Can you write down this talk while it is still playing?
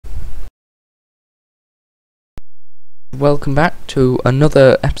Welcome back to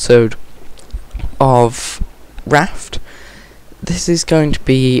another episode of Raft. This is going to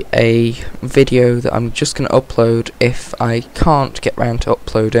be a video that I'm just going to upload if I can't get round to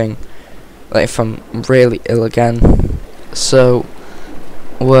uploading, like if I'm really ill again. So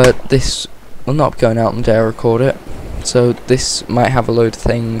this will not be going out on the day I record it, so this might have a load of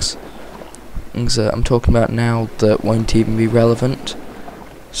things that I'm talking about now that won't even be relevant.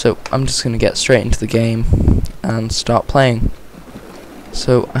 So I'm just going to get straight into the game and start playing.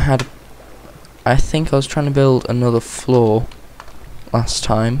 So I think I was trying to build another floor last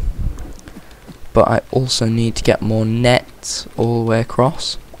time, but I also need to get more nets all the way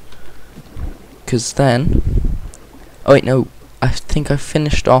across, because then, oh wait, no, I think I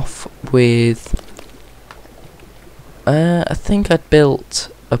finished off with, I think I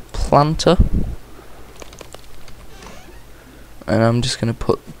built a planter, and I'm just going to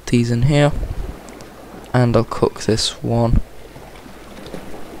put these in here, and I'll cook this one.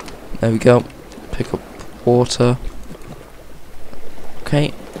 There we go. Pick up water.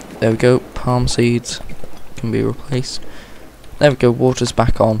 Okay, there we go. Palm seeds can be replaced. There we go. Water's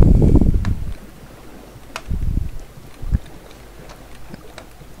back on.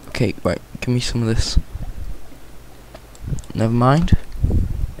 Okay, right. Give me some of this. Never mind.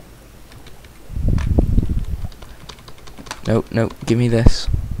 No, give me this.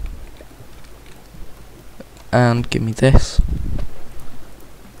 And give me this.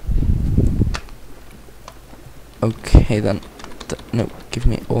 Okay then. No, give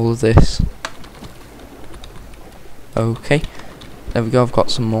me all of this. Okay. There we go, I've got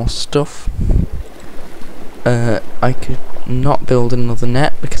some more stuff. I could not build another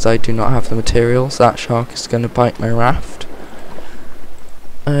net because I do not have the materials. That shark is going to bite my raft.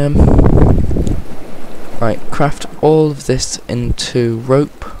 Right, craft all of this into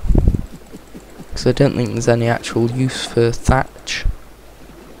rope, because I don't think there's any actual use for thatch.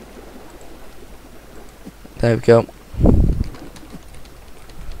 There we go.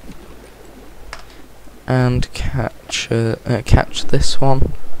 And catch this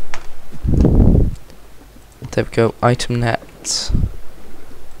one. There we go. Item nets.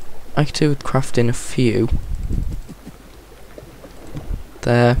 I could do with crafting a few.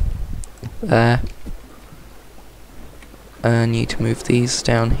 There. I need to move these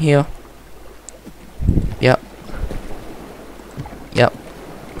down here. Yep.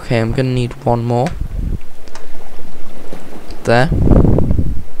 Okay, I'm gonna need one more. There.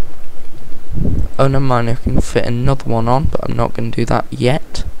 Oh, never mind, I can fit another one on, but I'm not gonna do that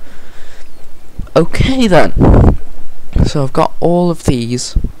yet. Okay then. So I've got all of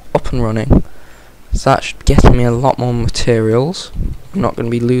these up and running. So that should get me a lot more materials. I'm not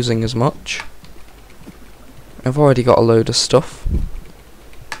gonna be losing as much. I've already got a load of stuff.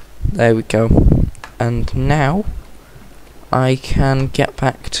 There we go. And now I can get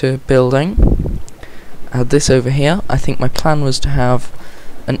back to building. I had this over here. I think my plan was to have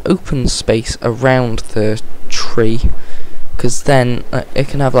an open space around the tree, because then it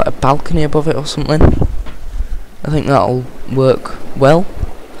can have like a balcony above it or something. I think that'll work well.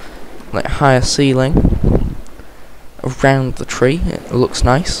 Like higher ceiling around the tree. It looks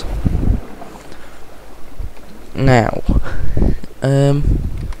nice. Now, so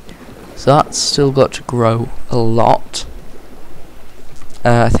that's still got to grow a lot.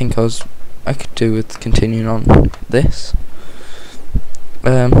 I think I could do with continuing on this.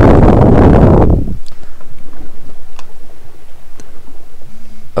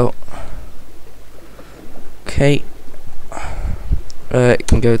 Oh. Okay. It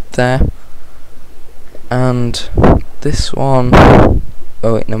can go there. And this one.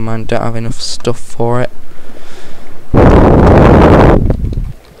 Oh wait, never mind. Don't have enough stuff for it.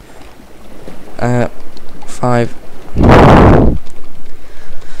 5.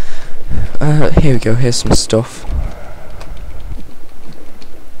 Here we go, here's some stuff.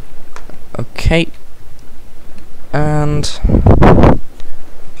 Okay. And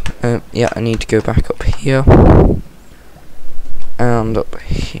yeah, I need to go back up here. And up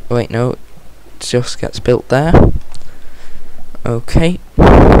here. Wait, no, it just gets built there. Okay.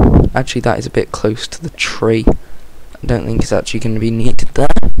 Actually, that is a bit close to the tree. I don't think it's actually going to be needed there.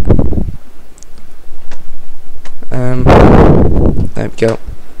 There we go.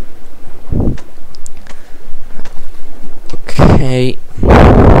 Okay.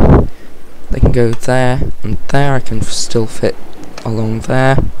 They can go there and there. I can still fit along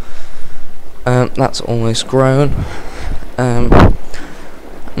there. That's almost grown. I'm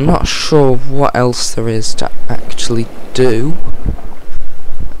not sure what else there is to actually do.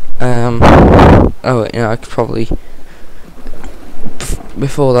 Oh, yeah, I could probably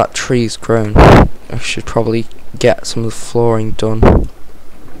before that tree's grown, I should probably get some of the flooring done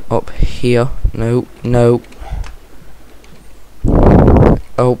up here. No, no.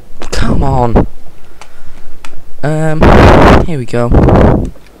 Oh, come on. Here we go.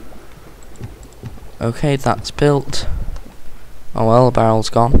 Okay, that's built. Oh well, the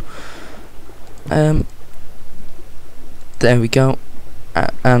barrel's gone. There we go.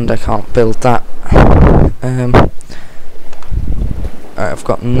 And I can't build that. I've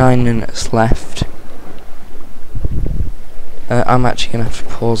got 9 minutes left. I'm actually gonna have to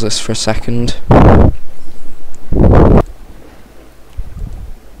pause this for a second.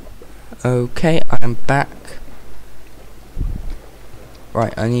 Okay, I am back.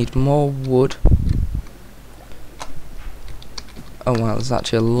 Right, I need more wood. Oh wow, there's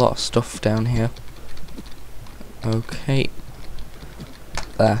actually a lot of stuff down here. Okay.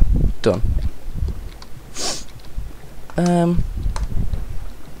 There, done.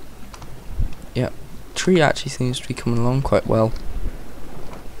 Yeah, tree actually seems to be coming along quite well.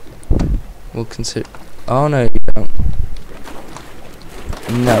 We'll consider. Oh no, you don't.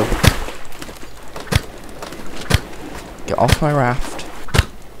 No. Get off my raft.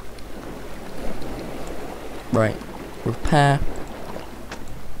 Right, repair.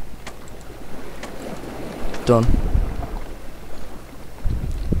 Done.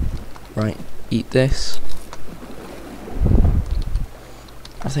 Right, eat this.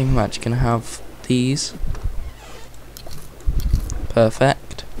 I think I'm actually gonna have these.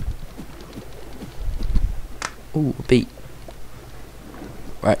 Perfect. Ooh, a beet.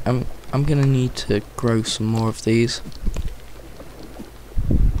 Right, I'm gonna need to grow some more of these.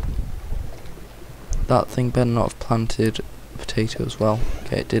 That thing better not have planted a potato as well.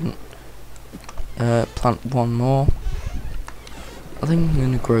 Okay, it didn't. Plant one more. I think I'm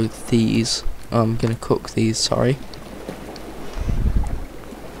gonna grow these. Oh, I'm gonna cook these, sorry.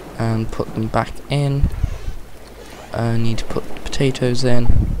 And put them back in. I need to put the potatoes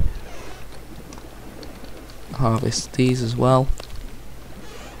in. Harvest these as well.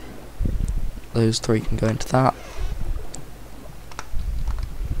 Those 3 can go into that.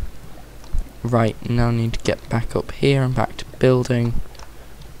 Right, now I need to get back up here and back to building.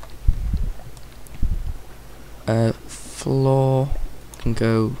 Floor can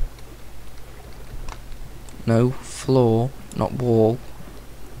go. No, floor, not wall.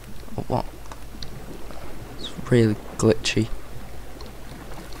 What? It's really glitchy.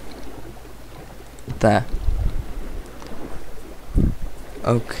 There.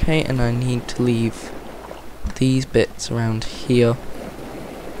 Okay, and I need to leave these bits around here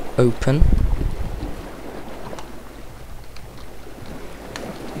open.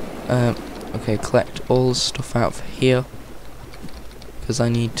 Okay, collect all the stuff out of here because I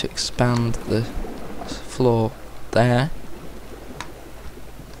need to expand the floor there.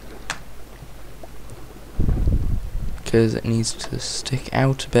 Because it needs to stick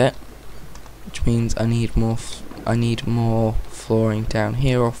out a bit, which means I need more flooring down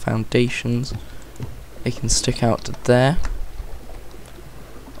here, or foundations. It can stick out to there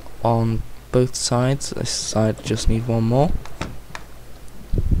on both sides. This side I just need one more.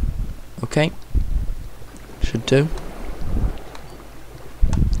 Okay, should do.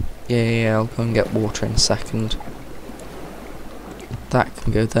 Yeah, I'll go and get water in a second. That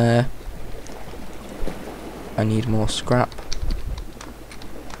can go there. I need more scrap.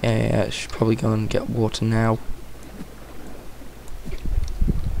 Yeah, I should probably go and get water now.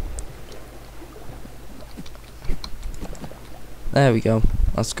 There we go,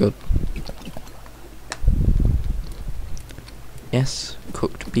 that's good. Yes,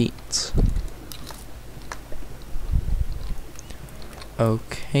 cooked beets.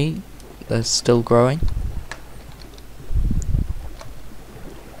 Okay, they're still growing.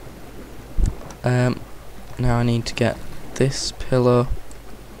 Now I need to get this pillar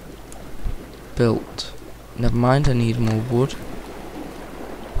built. Never mind, I need more wood.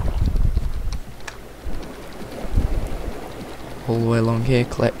 All the way along here,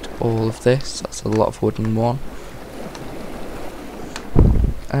 collect all of this. That's a lot of wood in one.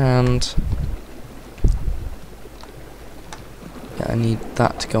 And yeah, I need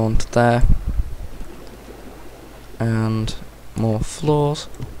that to go onto there. And more floors.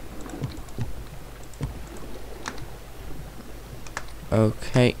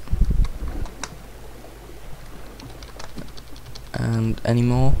 Okay. And any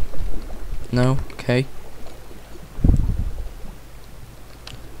more? No? Okay.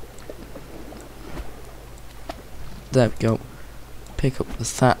 There we go. Pick up the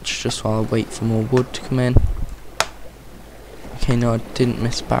thatch just while I wait for more wood to come in. Okay, no, I didn't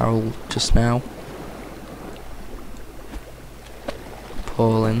miss a barrel just now.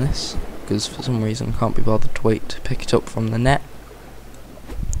 Pour in this. because for some reason I can't be bothered to wait to pick it up from the net.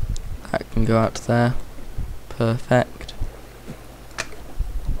 That can go out there. Perfect.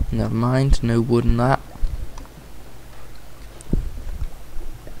 Never mind, no wood in that.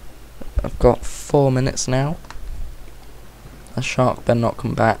 I've got 4 minutes now. A shark better not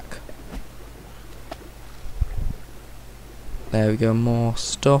come back. There we go, more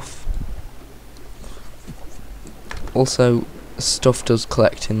stuff. Also, stuff does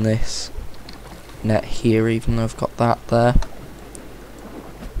collect in this net here, even though I've got that there.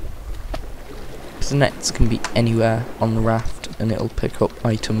 Because nets can be anywhere on the raft and it'll pick up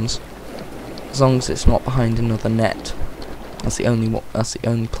items. As long as it's not behind another net. That's the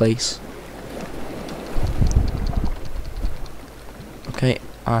only place. Okay,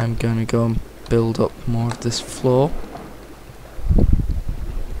 I'm gonna go and build up more of this floor.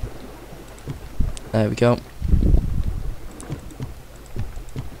 There we go.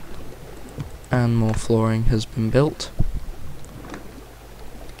 And more flooring has been built.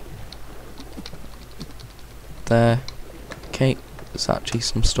 There. Okay, there's actually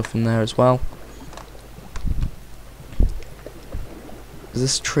some stuff in there as well. Is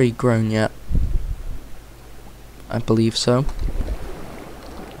this tree grown yet? I believe so.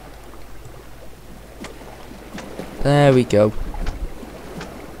 There we go.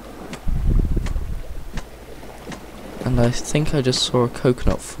 And I think I just saw a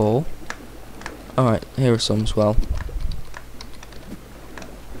coconut fall. Alright, here are some as well.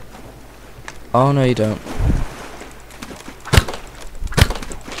 Oh no you don't.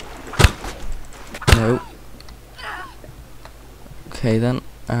 No. Okay then,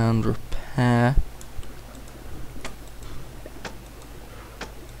 and repair.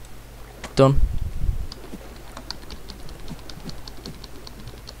 Done.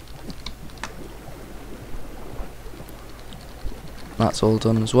 That's all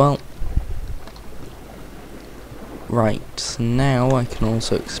done as well. Right, so now I can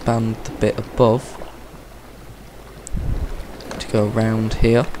also expand the bit above to go around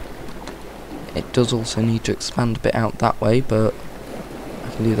here. It does also need to expand a bit out that way, but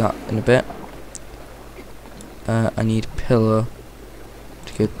I can do that in a bit. I need a pillar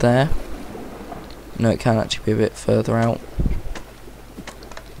to go there. No, it can actually be a bit further out.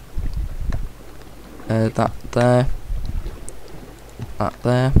 That there. That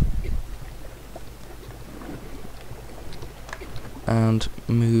there. And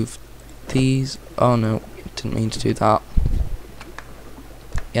move these. Oh no, didn't mean to do that.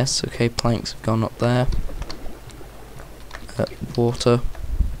 Yes, okay, planks have gone up there. Water.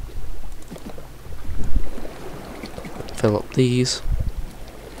 Fill up these.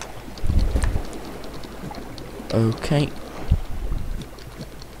 Okay.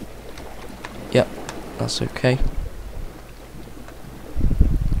 Yep, that's okay.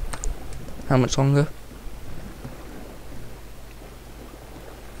 How much longer?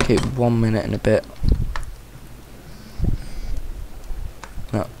 Okay, 1 minute and a bit.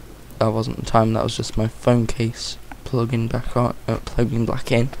 No, that wasn't the time, that was just my phone case plugging back on, plugging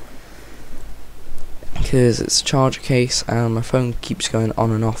back in. Because it's a charger case and my phone keeps going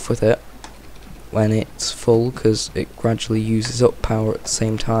on and off with it when it's full, because it gradually uses up power at the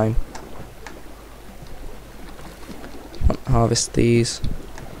same time. Harvest these.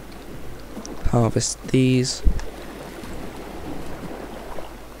 Harvest these.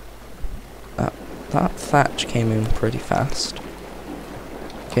 That thatch came in pretty fast.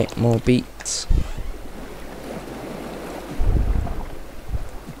 Okay, more beets.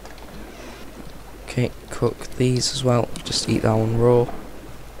 Okay, cook these as well. Just eat that one raw.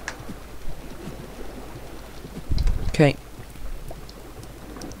 Okay.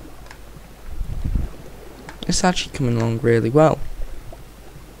 It's actually coming along really well.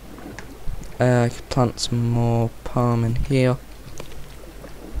 I could plant some more palm in here.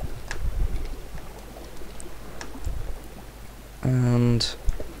 And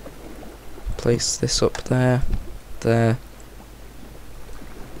place this up there, there.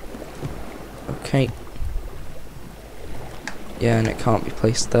 Okay. Yeah, and it can't be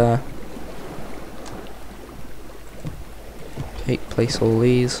placed there. Okay, place all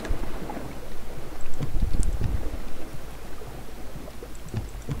these.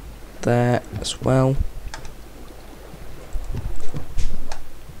 There as well.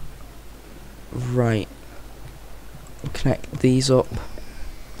 Right. Connect these up.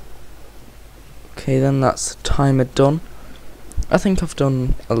 Okay, then that's the timer done. I think I've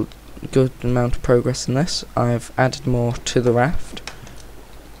done a good amount of progress in this. I've added more to the raft.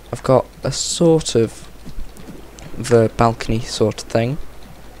 I've got a sort of the balcony sort of thing.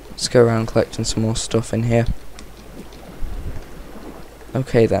 Let's go around collecting some more stuff in here.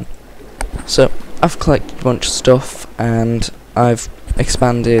 Okay then. So I've collected a bunch of stuff, and I've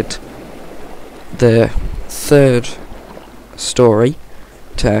expanded the third story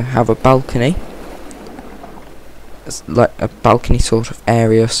to have a balcony. It's like a balcony sort of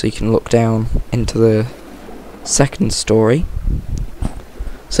area, so you can look down into the second story.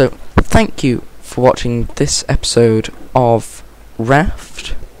 So thank you for watching this episode of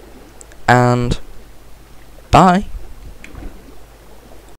Raft, and bye.